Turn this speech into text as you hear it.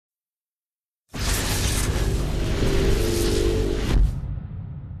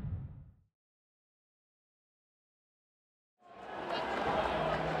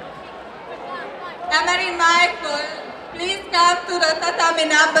come to the tatami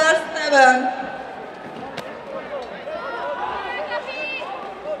number 7.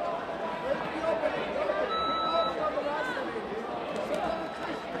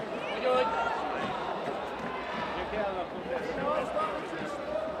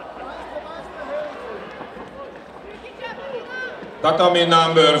 Tatami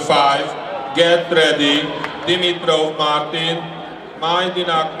number 5, get ready. Dimitrov Martin,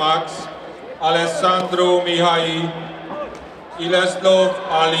 Majdinak Max, Alessandro Mihai, Ileslov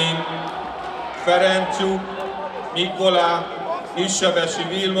Alin, Ferencsuk, Mikola, Kisebesi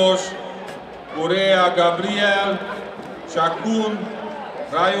Vilmos, Urea Gabriel, Shakun,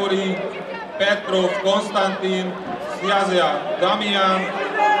 Rajori, Petrov Konstantin, Sziazia Damian,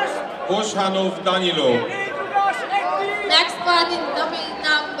 Koshanov Danilo. Next one in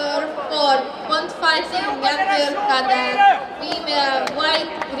number 4, Pond Fighting Younger Cadre, female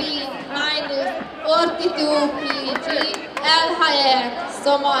white green -42 kg, elhelyett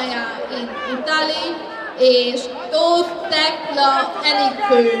Szomaja in Italy, és Tóth Tekla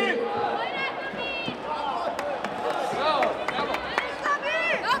Enikő.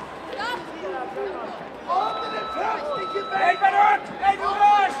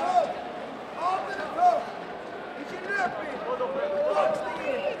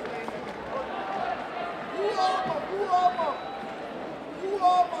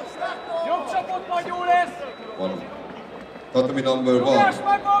 Tatami number 1,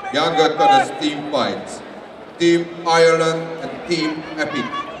 Younger Cadets team fights. Team Ireland and Team Epic.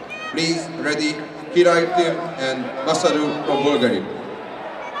 Please ready, Kirai team and Valmestadrod from Bulgaria.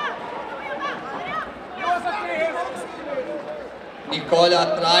 Nicola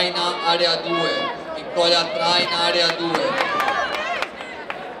Traina, area 2. Nicola Traina, area 2.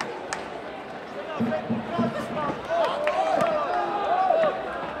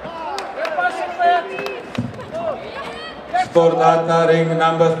 For that ring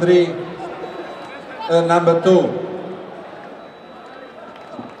number 3, number 2.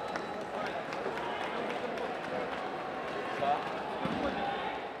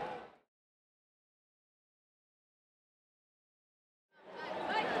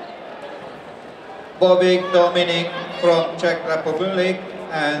 Bobik Dominik from Czech Republic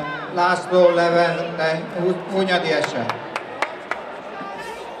and László Levente Hunyadiese.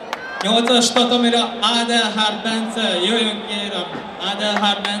 8-as tatamira Adelhard Bence, jöjjön kérem,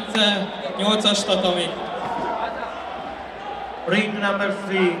 Adelhard Bence, 8-as tatami. Ring number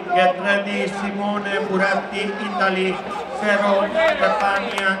 3, get ready, Simone Buratti, Italy, Ferro,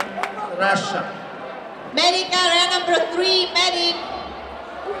 Japania, Russia. Medic area number 3, medic.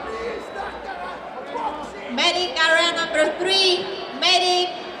 Medic area number 3, medic.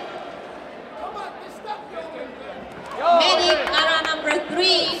 Medic area number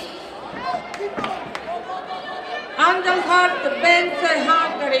 3. Adelhard Bence,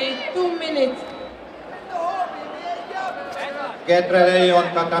 Hungary, 2 minutes. Get ready on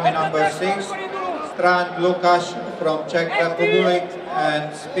tatami number 6, Strand Lukas from Czech Republic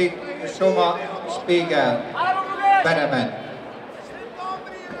and Shoma Spiegel, Brannmanndan.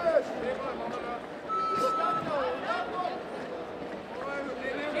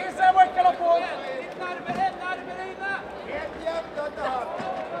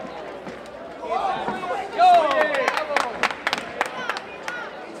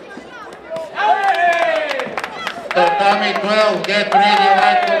 Tatami 12, get ready,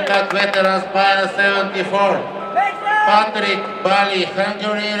 light contact veterans, minus 74. Patrick Bali,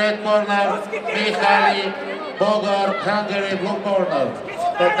 Hungary, red corner. Mihály Bogart, Hungary, blue corner.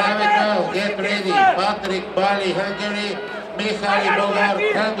 Tatami 12, get ready. Patrick Bali, Hungary. Mihály Bogart,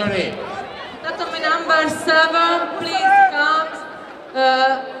 Hungary. Tatami number 7, please come.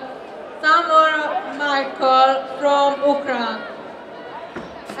 Samor Michael from Ukraine.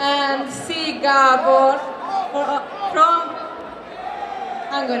 And C. Gabor from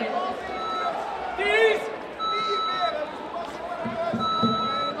Hungary.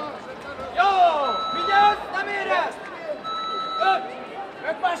 Jó! Vigyázz! Nem érez!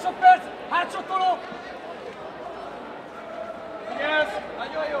 5 másodperc! Hátsatoló! Vigyázz!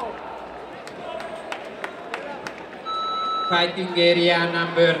 Nagyon jó! Fighting area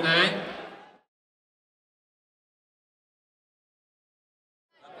number 9.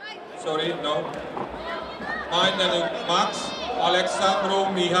 Sorry, no. Majdinak Max,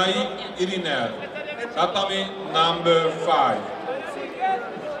 Alessandro Mihai, Irinel. Tatami number 5.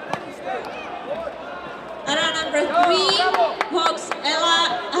 Area number 3, Hawks Ella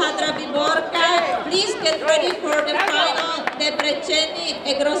Hadrabi Borka. Please get ready for the final, Debreceni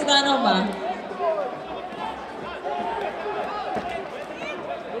e Grozdanova.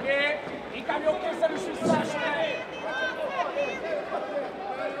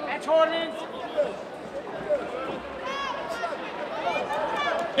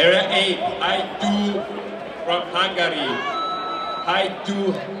 Area 8, I2 from Hungary. I2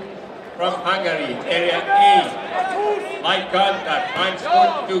 from Hungary. Area 8. My contact, minus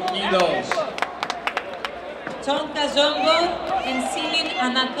 42 kilos. Chonka Zombor and Silin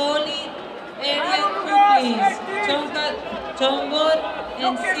Anatoly. Area 2, please. Chonka Zombor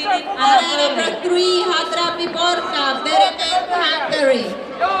and Silin Anatoly. Area number 3, Hadrapi Borka, Brannmanndan, Hungary.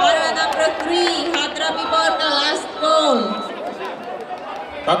 Area number 3, Hadrapi Borka, last call.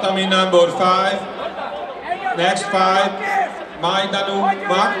 Tatami number 5. Next fight, Majdanu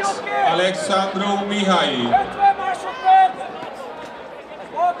Max, Alexandru Mihai.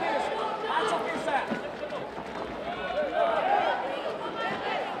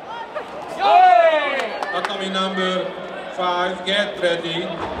 Tatami number 5, get ready.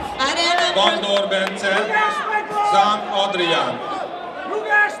 Gondor Bence, Zang Adrian.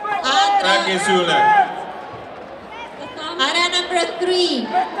 Elkészülnek. Area number 3,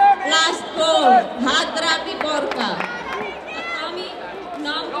 last call, Hadrapi Borka.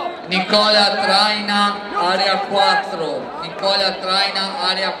 Nicola Traina, area 4. Nicola Traina,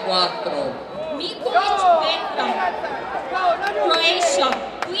 area 4. Mikulic Petra, Croatia.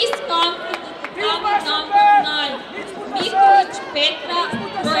 Please come to the tatami number 9. Mikulic Petra,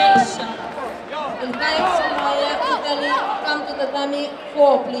 Croatia. Ilkay Somalia, Italy, come to tatami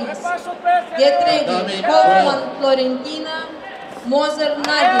 4, please. Get ready. Hoffman, Florentina, Moser,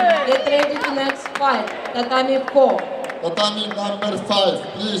 Nadia. Get ready to next fight. Tatami 4. Tatami number 5,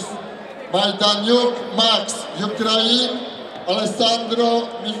 please. Majdanyuk Max, Ukraine, Alessandro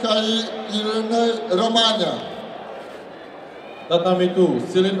Mihai, Irene, Romania. Tatami 2,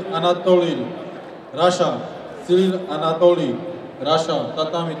 Silin Anatoly, Russia. Silin Anatoly, Russia.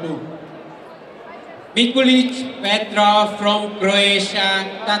 Tatami 2. Mikulic Petra from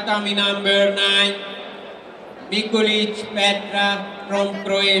Croatia, tatami number 9. Mikulic Petra from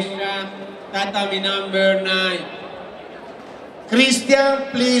Croatia, tatami number 9.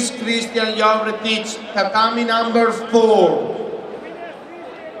 Christian, please, Christian Javretic, tatami number 4.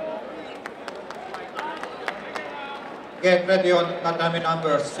 Get ready on tatami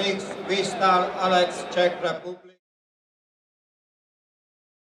number 6, Vistal Alex, Czech Republic.